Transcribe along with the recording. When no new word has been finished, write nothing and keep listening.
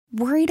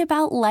Worried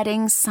about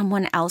letting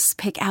someone else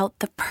pick out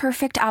the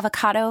perfect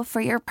avocado for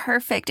your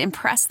perfect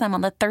impress them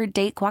on the third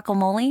date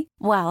guacamole?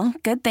 Well,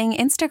 good thing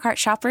Instacart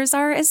shoppers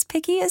are as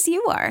picky as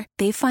you are.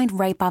 They find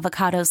ripe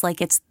avocados like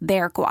it's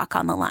their guac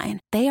on the line.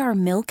 They are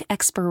milk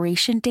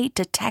expiration date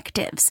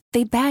detectives.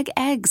 They bag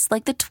eggs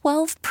like the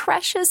 12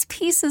 precious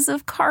pieces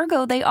of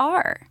cargo they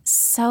are.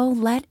 So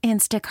let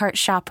Instacart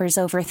shoppers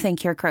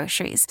overthink your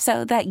groceries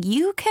so that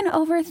you can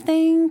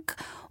overthink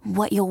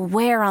what you'll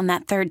wear on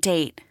that third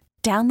date.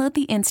 Download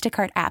the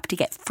Instacart app to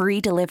get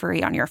free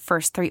delivery on your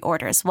first 3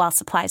 orders while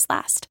supplies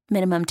last.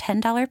 Minimum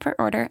 $10 per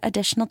order.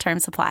 Additional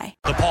terms apply.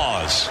 The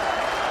pause.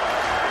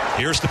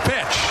 Here's the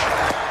pitch.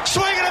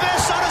 Swing and a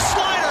miss on a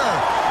slider.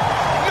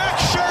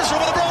 Max Scherzer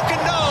with a broken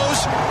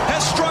nose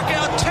has struck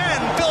out 10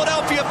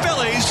 Philadelphia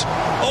Phillies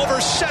over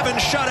 7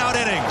 shutout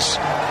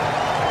innings.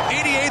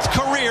 88th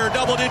career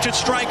double-digit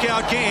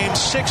strikeout game,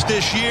 6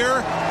 this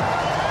year.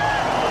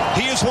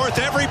 He is worth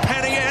every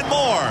penny and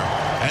more,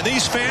 and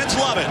these fans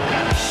love it.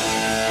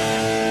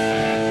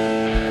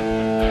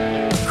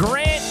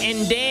 Grant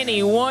and Danny,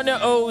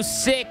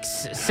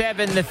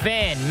 106.7 The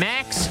Fan.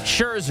 Max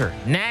Scherzer,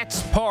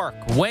 Nats Park,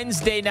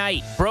 Wednesday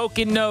night,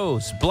 broken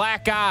nose,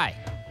 black eye,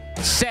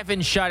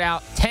 7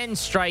 shutout, 10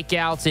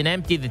 strikeouts in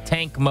empty the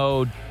tank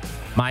mode.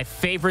 My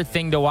favorite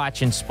thing to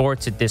watch in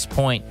sports at this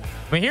point.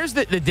 I mean, here's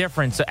the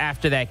difference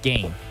after that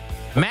game.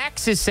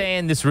 Max is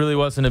saying this really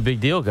wasn't a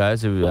big deal,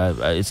 guys.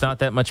 It's not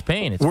that much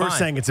pain. We're fine.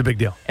 Saying it's a big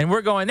deal. And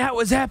we're going, that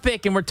was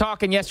epic. And we're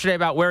talking yesterday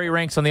about where he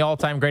ranks on the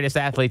all-time greatest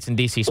athletes in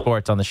DC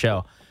sports on the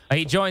show.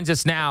 He joins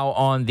us now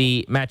on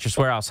the Mattress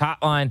Warehouse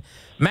hotline.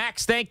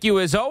 Max, thank you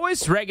as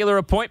always. Regular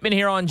appointment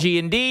here on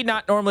G&D.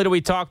 Not normally do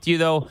we talk to you,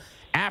 though,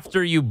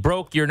 after you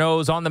broke your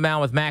nose on the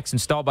mound with Max,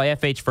 installed by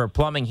FH for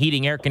plumbing,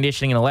 heating, air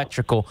conditioning, and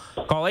electrical.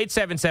 Call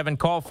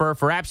 877-CALL-FUR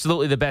for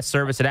absolutely the best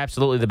service at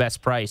absolutely the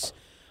best price.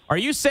 Are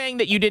you saying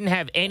that you didn't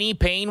have any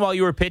pain while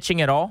you were pitching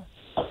at all?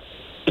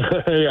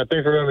 Yeah,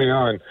 thanks for having me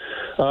on.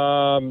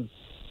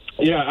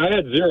 Yeah, I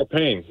had zero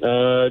pain.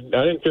 I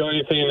didn't feel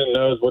anything in the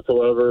nose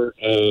whatsoever,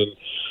 and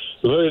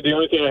literally the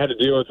only thing I had to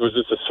deal with was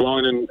just a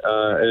swelling in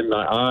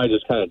my eye,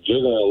 just kind of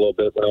jiggling a little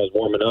bit when I was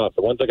warming up.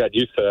 But once I got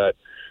used to that,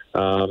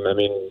 I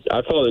mean,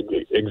 I felt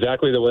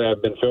exactly the way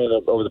I've been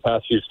feeling over the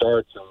past few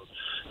starts, and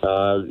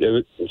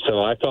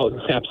so I felt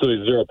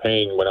absolutely zero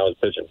pain when I was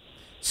pitching.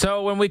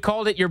 So when we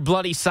called it your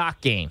bloody sock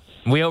game,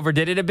 we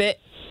overdid it a bit?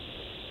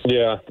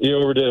 Yeah, you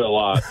overdid it a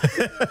lot.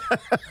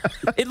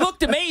 It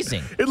looked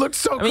amazing. It looked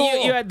so cool. I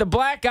mean, you had the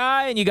black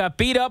eye, and you got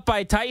beat up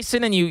by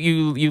Tyson, and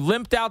you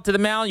limped out to the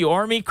mound. You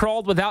army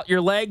crawled without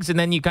your legs, and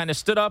then you kind of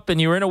stood up, and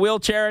you were in a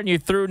wheelchair, and you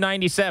threw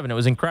 97. It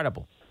was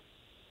incredible.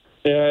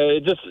 Yeah,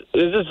 it just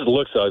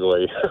looks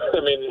ugly. I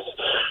mean,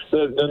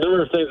 the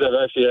number of things I've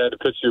actually had to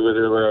pitch you with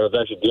where I was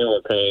actually dealing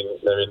with pain.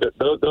 I mean,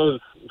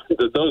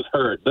 those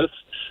hurt. This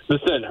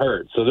didn't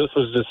hurt. So this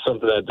was just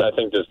something that I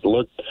think just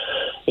looked,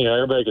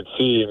 everybody could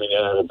see. I mean,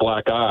 I have a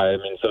black eye. I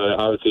mean, so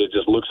obviously it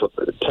just looks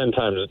 10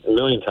 times, a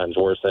million times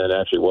worse than it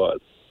actually was.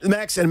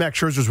 Max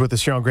Scherzer's with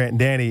us here on Grant and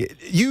Danny.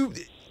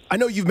 I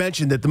know you've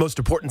mentioned that the most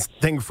important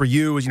thing for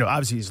you is,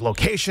 obviously his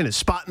location, his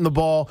spotting the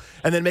ball,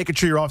 and then making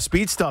sure your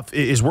off-speed stuff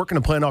is working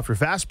and playing off your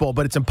fastball.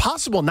 But it's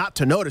impossible not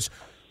to notice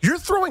you're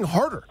throwing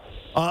harder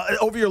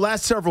over your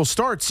last several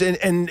starts.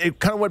 And it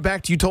kind of went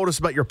back to you told us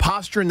about your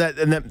posture and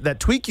that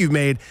tweak you've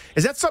made.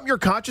 Is that something you're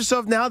conscious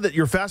of now that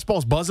your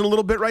fastball's buzzing a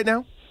little bit right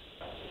now?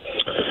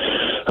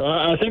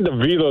 I think the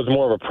velo is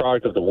more of a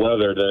product of the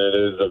weather than it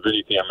is of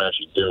anything I'm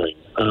actually doing.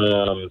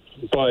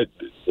 But,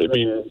 I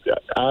mean,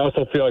 I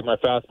also feel like my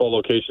fastball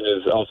location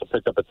is also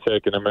picked up a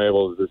tick, and I'm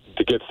able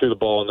to get through the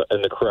ball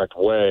in the correct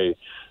way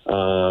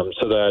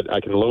so that I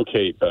can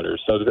locate better.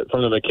 So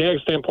from the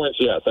mechanics standpoint,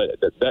 yes,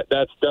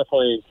 that's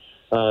definitely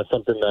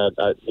something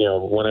that,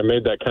 when I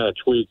made that kind of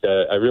tweak,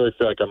 I really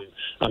feel like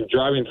I'm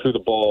driving through the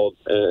ball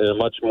in a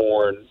much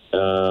more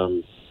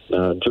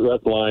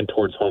direct line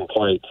towards home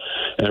plate.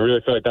 And I really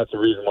feel like that's the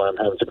reason why I'm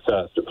having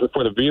success.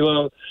 For the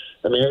velo,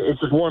 I mean, it's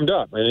just warmed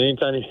up. I mean,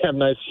 anytime you have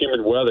nice humid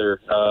weather,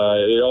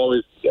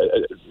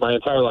 my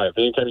entire life,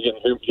 anytime you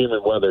get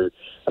humid weather,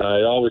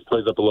 it always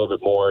plays up a little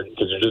bit more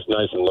because you're just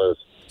nice and loose.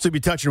 So you'd be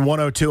touching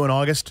 102 in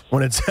August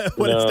when it's that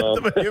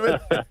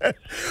humid?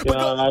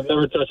 I've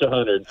never touched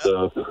 100.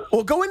 So.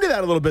 Well, go into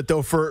that a little bit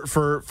though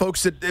for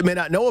folks that may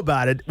not know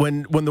about it.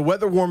 When the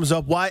weather warms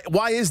up, why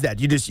is that?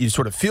 You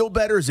sort of feel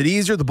better? Is it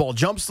easier? The ball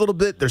jumps a little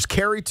bit. There's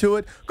carry to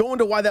it. Go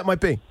into why that might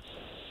be.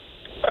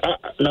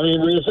 I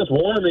mean, when it's just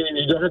warm,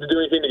 you don't have to do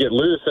anything to get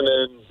loose, and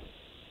then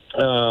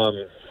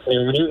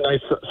when you're in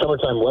nice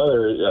summertime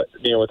weather,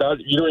 you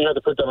don't even have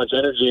to put that much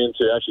energy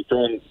into actually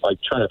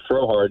trying to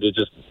throw hard. It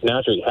just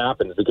naturally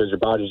happens because your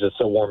body's just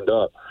so warmed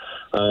up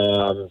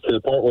to the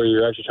point where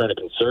you're actually trying to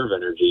conserve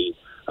energy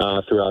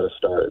throughout a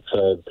start.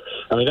 So,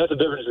 I mean, that's the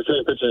difference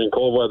between pitching in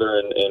cold weather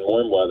and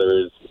warm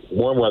weather. Is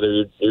warm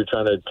weather you're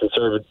trying to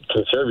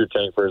conserve your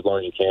tank for as long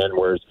as you can,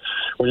 whereas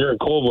when you're in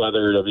cold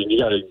weather, I mean, you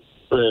got to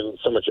put in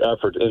so much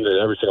effort into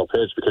every single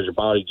pitch because your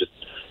body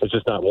it's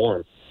just not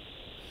warm.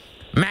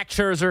 Max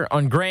Scherzer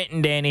on Grant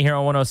and Danny here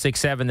on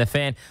 106.7 The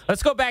Fan.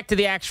 Let's go back to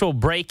the actual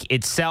break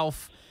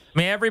itself. I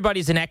mean,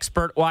 everybody's an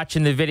expert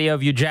watching the video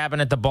of you jabbing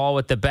at the ball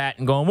with the bat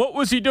and going, what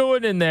was he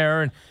doing in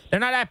there? And they're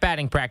not at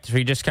batting practice where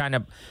you just kind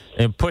of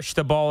push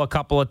the ball a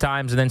couple of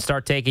times and then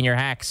start taking your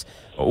hacks.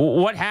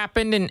 What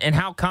happened, and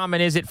how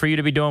common is it for you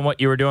to be doing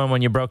what you were doing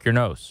when you broke your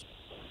nose?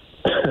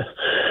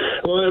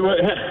 Well,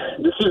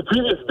 this is the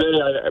previous day.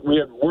 We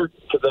had worked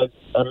because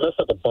I messed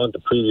up a bunt the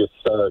previous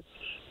start.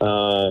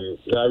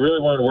 I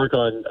really wanted to work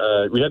on.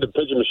 We had the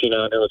pigeon machine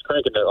out, and it was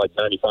cranking at like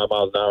 95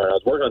 miles an hour. And I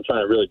was working on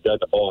trying to really dead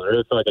the ball, and I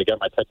really felt like I got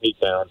my technique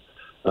down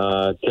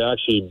to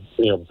actually,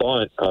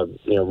 bunt a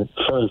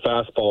firm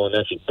fastball and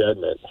actually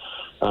deaden it.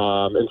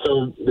 And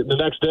so the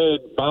next day,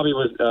 Bobby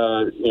was,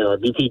 our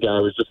VP guy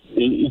was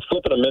he's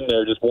flipping him in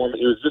there, just warming.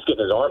 He was just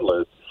getting his arm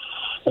loose,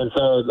 and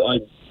so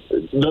like.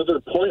 Those are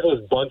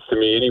pointless bunts to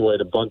me anyway,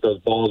 to bunt those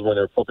balls when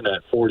they're flipping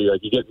at 40. Like,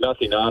 you get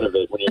nothing out of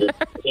it when you're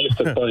used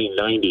to bunting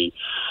 90.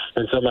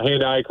 And so my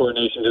hand-eye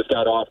coordination just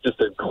got off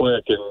just a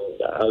click,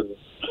 and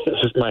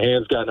it's just my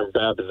hands got in a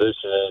bad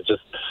position. And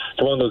it's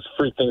one of those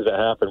freak things that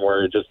happen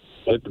where it just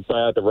hit the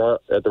bat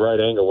at the right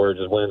angle where it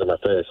just went into my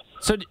face.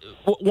 So,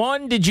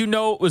 one, did you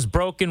know it was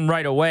broken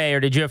right away, or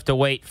did you have to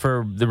wait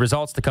for the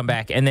results to come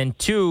back? And then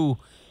two,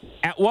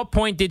 at what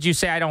point did you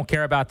say, I don't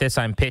care about this,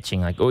 I'm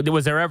pitching? Like,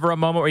 was there ever a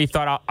moment where you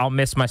thought, I'll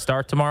miss my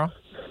start tomorrow?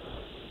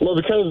 Well,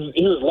 because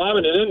he was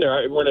lobbing it in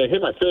there. When it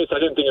hit my face, I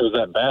didn't think it was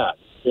that bad.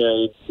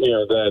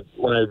 That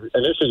when I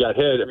initially got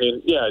hit,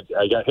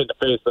 I got hit in the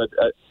face, but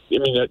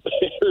it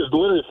was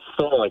literally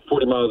throwing like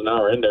 40 miles an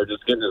hour in there,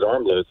 just getting his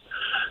arm loose.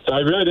 So I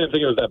really didn't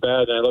think it was that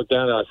bad. And I looked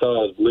down and I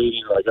saw I was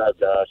bleeding. Like, oh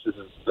gosh, this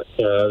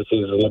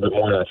is a little bit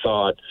more than I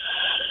thought.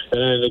 And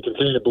then it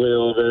continued to bleed a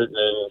little bit, and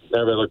then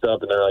everybody looked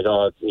up and they're like,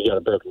 "Oh, you got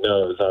a broken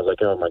nose." I was like,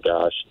 "Oh my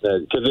gosh,"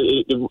 because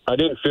I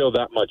didn't feel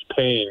that much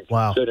pain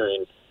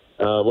considering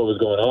what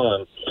was going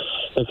on.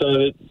 And so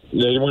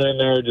they went in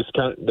there,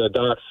 the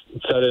docs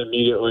said it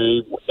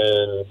immediately,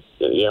 and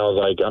I was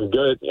like, "I'm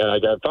good." And I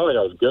felt like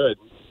I was good.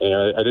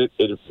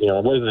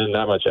 I wasn't in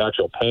that much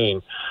actual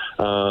pain.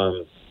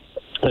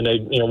 And they,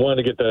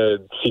 wanted to get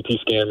the CT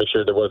scan, make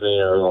sure there wasn't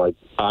any like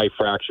eye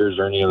fractures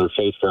or any other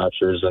face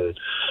fractures,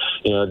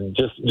 and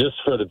just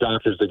for the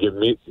doctors to give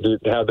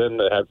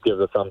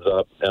the thumbs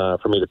up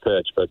for me to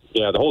pitch. But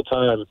the whole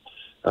time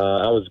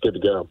I was good to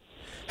go.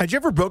 Had you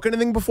ever broken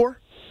anything before?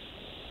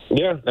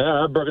 Yeah,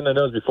 I've broken the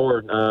nose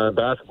before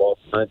basketball.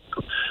 Back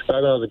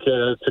when I was a kid,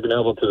 I took an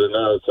elbow to the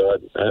nose, so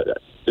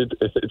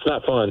it's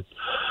not fun.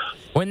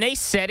 When they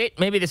said it,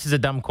 maybe this is a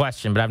dumb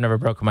question, but I've never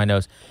broken my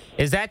nose.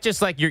 Is that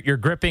just like you're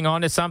gripping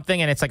onto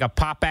something and it's like a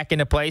pop back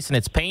into place and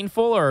it's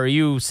painful, or are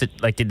you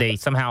like, did they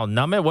somehow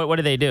numb it? What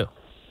do they do?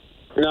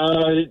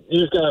 No, you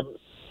just gotta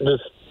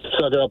just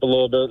suck it up a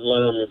little bit and let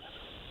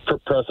them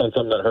press on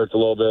something that hurts a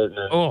little bit.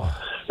 And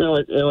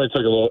it only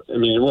took a little.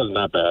 It wasn't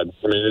that bad.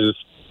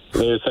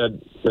 They just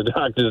had the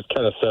doctor just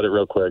kind of said it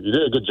real quick. You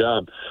did a good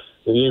job.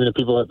 And even the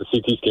people at the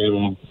CT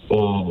scan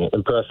were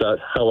impressed at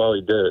how well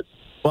he did it.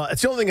 Well,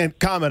 it's the only thing in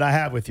common I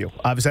have with you.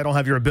 Obviously, I don't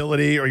have your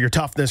ability or your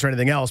toughness or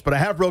anything else, but I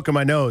have broken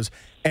my nose.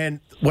 And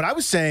what I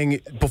was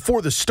saying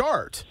before the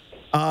start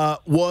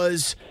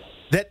was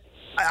that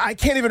I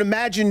can't even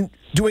imagine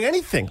doing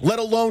anything, let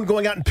alone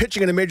going out and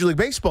pitching in a Major League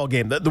Baseball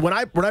game. When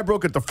I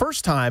broke it the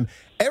first time,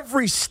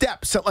 every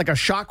step sent like a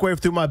shockwave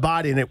through my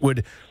body, and it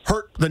would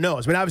hurt the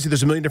nose. Obviously,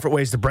 there's a million different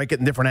ways to break it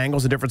and different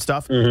angles and different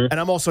stuff, and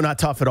I'm also not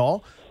tough at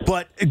all.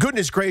 But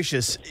goodness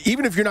gracious,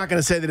 even if you're not going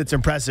to say that it's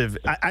impressive,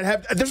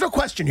 there's no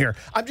question here.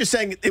 I'm just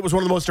saying it was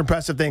one of the most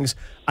impressive things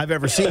I've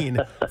ever seen.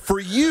 For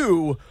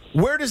you,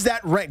 where does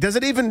that rank? Does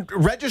it even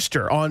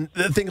register on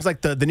things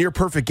like the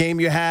near-perfect game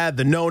you had,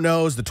 the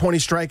no-nos, the 20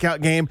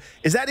 strikeout game?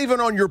 Is that even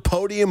on your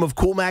podium of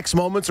cool Max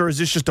moments, or is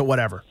this just a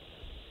whatever?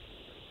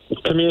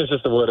 To me, it's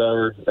just a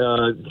whatever,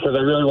 because I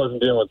really wasn't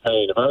dealing with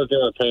pain. If I was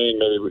dealing with pain,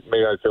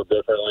 maybe I'd feel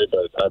differently,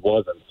 but I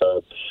wasn't.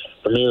 So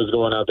for me, it was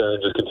going out there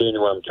and just continuing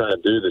what I'm trying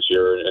to do this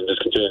year and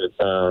just continue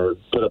to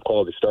put up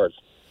quality starts.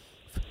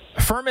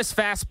 Firmest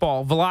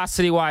fastball,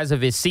 velocity-wise,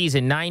 of his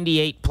season,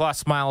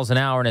 98-plus miles an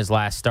hour in his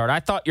last start. I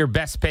thought your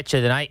best pitch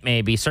of the night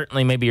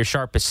certainly your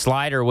sharpest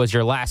slider was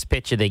your last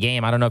pitch of the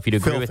game. I don't know if you'd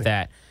agree with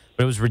that.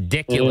 But it was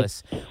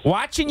ridiculous. Mm-hmm.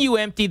 Watching you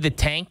empty the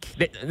tank,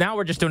 now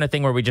we're just doing a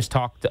thing where we just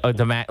talked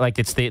to Matt, like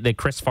it's the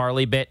Chris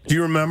Farley bit. Do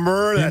you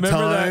remember that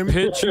time? That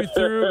pitch you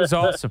threw? It was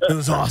awesome. It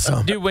was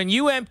awesome. Dude, when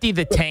you empty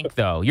the tank,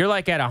 though, you're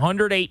like at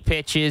 108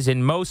 pitches,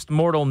 and most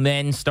mortal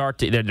men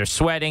they're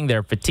sweating,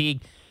 they're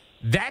fatigued.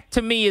 That,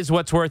 to me, is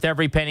what's worth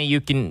every penny that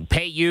you can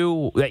pay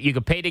to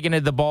get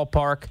into the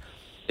ballpark.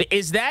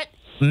 Is that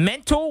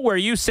mental, where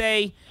you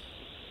say,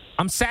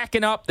 I'm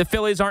sacking up, the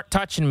Phillies aren't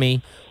touching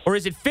me? Or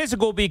is it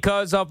physical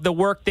because of the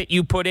work that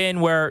you put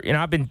in where,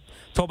 I've been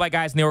told by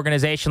guys in the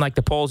organization, like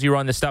the polls you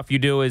run, the stuff you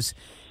do is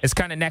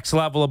kind of next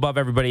level above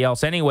everybody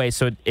else anyway,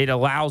 so it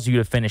allows you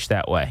to finish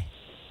that way?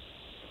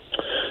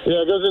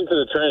 Yeah, it goes into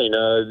the training.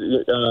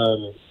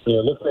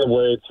 Lifting the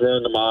weights,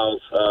 running the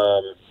miles,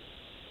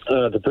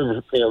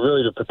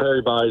 really to prepare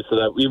your body so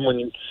that even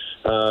when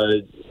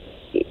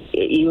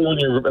even when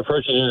you're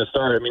approaching in a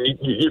start, I mean,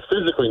 you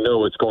physically know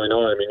what's going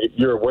on. I mean,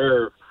 you're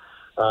aware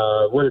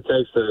of what it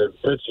takes to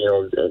pitch.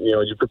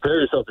 You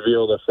prepare yourself to be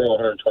able to throw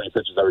 120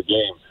 pitches every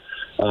game.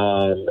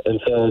 And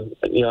so,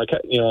 I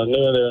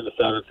knew there in the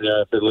seventh,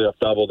 if they left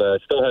double, that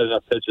I still had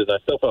enough pitches. I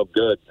still felt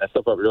good. I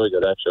still felt really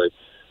good, actually.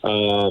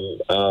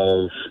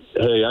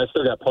 Hey, I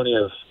still got plenty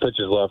of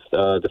pitches left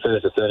to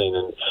finish this inning,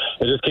 and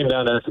it just came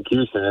down to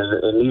execution.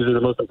 And these are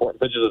the most important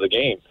pitches of the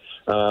game.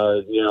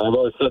 I've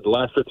always said the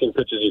last 15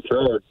 pitches you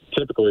throw are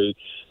typically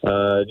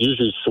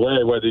usually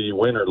sway whether you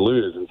win or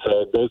lose. And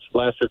so those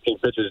last 15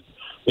 pitches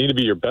need to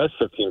be your best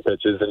 15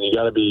 pitches, and you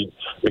got to be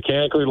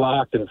mechanically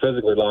locked and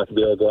physically locked to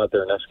be able to go out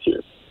there and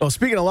execute. Well,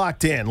 speaking of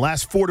locked in,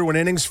 last 4 to 1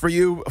 innings for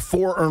you,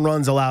 4 earned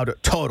runs allowed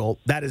total.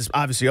 That is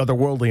obviously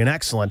otherworldly and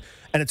excellent.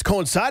 And it's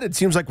coincided, it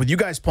seems like, with you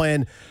guys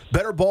playing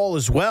better ball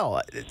as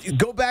well.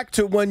 Go back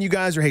to when you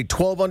guys are,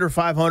 12 under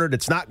 500.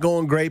 It's not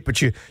going great,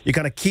 but you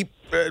kind of keep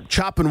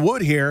chopping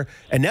wood here.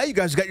 And now you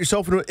guys got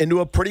yourself into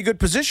a pretty good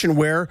position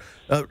where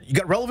you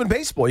got relevant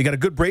baseball. You got a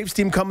good Braves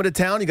team coming to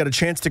town. You got a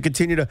chance to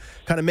continue to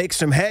kind of make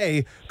some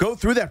hay. Go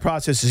through that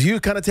process. As you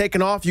kind of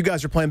taking off, you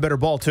guys are playing better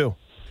ball too.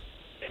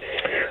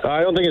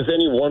 I don't think it's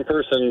any one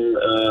person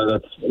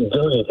that's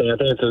doing anything. I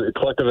think it's a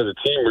collective as a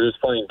team. We're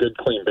just playing good,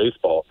 clean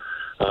baseball.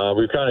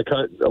 We've kind of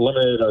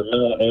eliminated our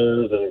mental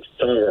errors and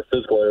some of our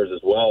physical errors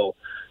as well,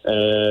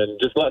 and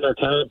just letting our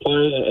talent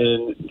play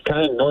and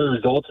kind of ignore the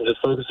results and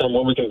just focus on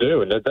what we can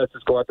do. And that's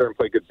just go out there and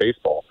play good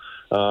baseball.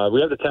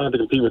 We have the talent to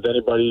compete with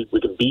anybody. We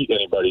can beat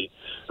anybody.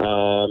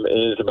 And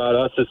it's about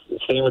us just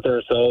staying with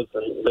ourselves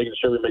and making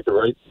sure we make the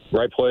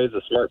right plays,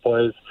 the smart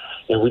plays.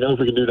 And we know if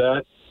we can do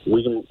that,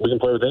 we can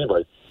play with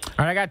anybody.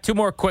 All right, I got 2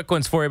 more quick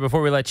ones for you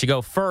before we let you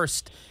go.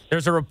 First,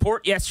 there's a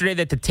report yesterday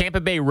that the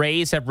Tampa Bay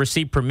Rays have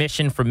received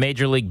permission from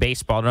Major League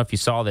Baseball, I don't know if you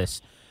saw this,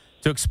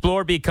 to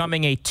explore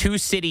becoming a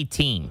 2-city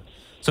team.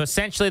 So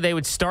essentially they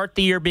would start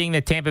the year being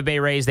the Tampa Bay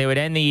Rays. They would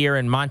end the year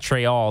in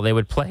Montreal. They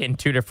would play in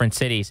 2 different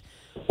cities.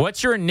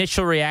 What's your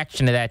initial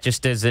reaction to that,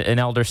 just as an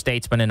elder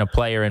statesman and a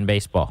player in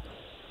baseball?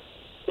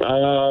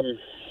 I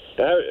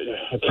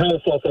kind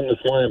of saw something this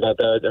morning about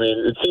that. I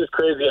mean, it seems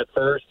crazy at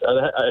first.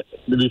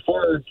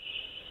 Before...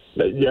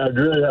 Yeah, I'd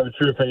really have a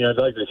true opinion.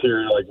 I'd like to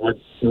hear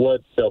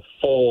what the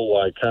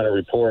full kind of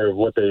report of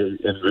what they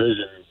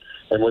envision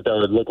and what that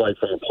would look like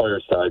from the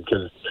player's side.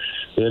 Because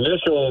the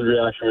initial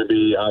reaction would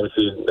be,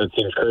 obviously, that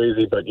seems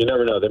crazy, but you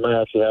never know. They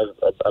might actually have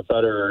a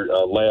better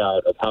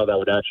layout of how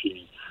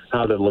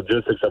how the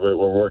logistics of it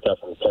will work out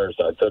from the player's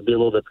side. So it'd be a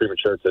little bit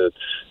premature to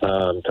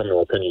come to an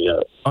opinion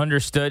yet.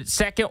 Understood.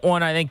 Second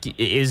one, I think,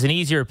 is an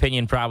easier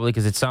opinion probably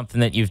because it's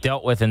something that you've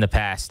dealt with in the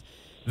past.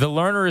 The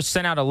Lerners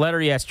sent out a letter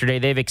yesterday.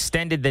 They've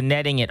extended the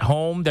netting at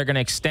home. They're going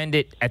to extend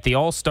it at the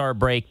All-Star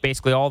break,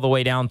 basically all the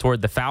way down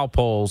toward the foul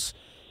poles.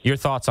 Your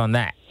thoughts on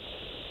that?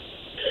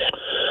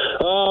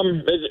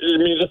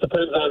 It just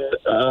depends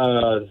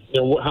on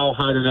how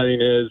high the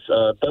netting is.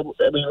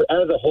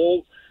 As a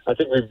whole, I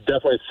think we've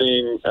definitely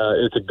seen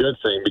it's a good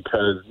thing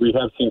because we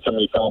have seen so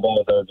many foul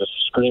balls that are just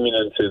screaming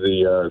into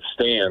the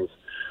stands,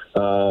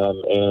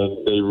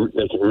 and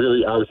they can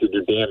really obviously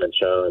do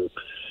damage.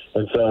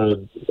 And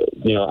so,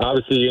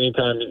 obviously,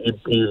 anytime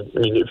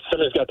if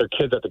somebody's got their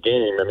kids at the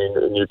game,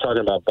 and you're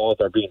talking about balls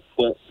that are being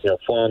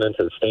flown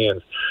into the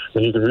stands,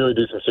 then you can really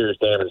do some serious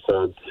damage.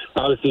 So,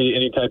 obviously,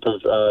 any type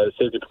of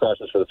safety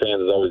precautions for the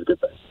fans is always a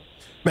good thing.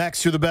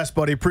 Max, you're the best,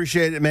 buddy.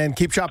 Appreciate it, man.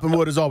 Keep chopping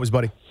wood as always,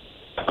 buddy.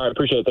 All right,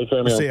 appreciate it. Thanks for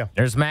having me. See ya.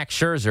 There's Max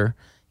Scherzer.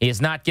 He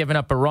has not given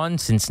up a run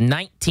since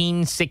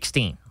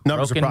 1916.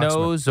 Broken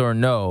nose or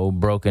no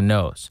broken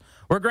nose.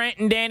 We're Grant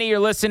and Danny. You're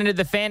listening to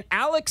The Fan.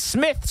 Alex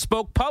Smith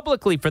spoke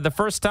publicly for the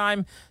first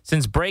time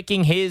since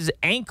breaking his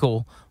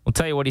ankle. We'll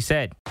tell you what he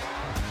said.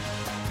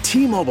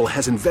 T-Mobile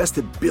has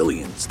invested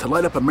billions to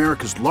light up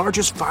America's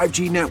largest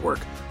 5G network,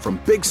 from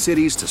big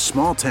cities to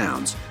small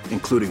towns,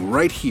 including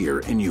right here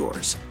in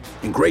yours.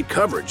 And great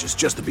coverage is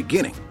just the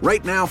beginning.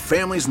 Right now,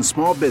 families and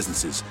small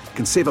businesses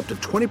can save up to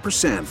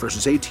 20%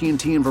 versus AT&T and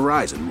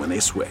Verizon when they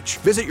switch.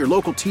 Visit your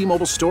local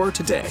T-Mobile store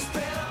today.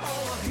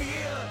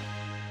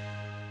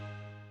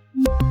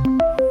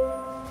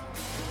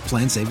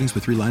 Plan savings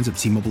with 3 lines of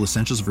T-Mobile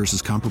Essentials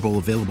versus comparable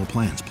available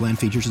plans. Plan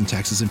features and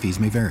taxes and fees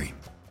may vary.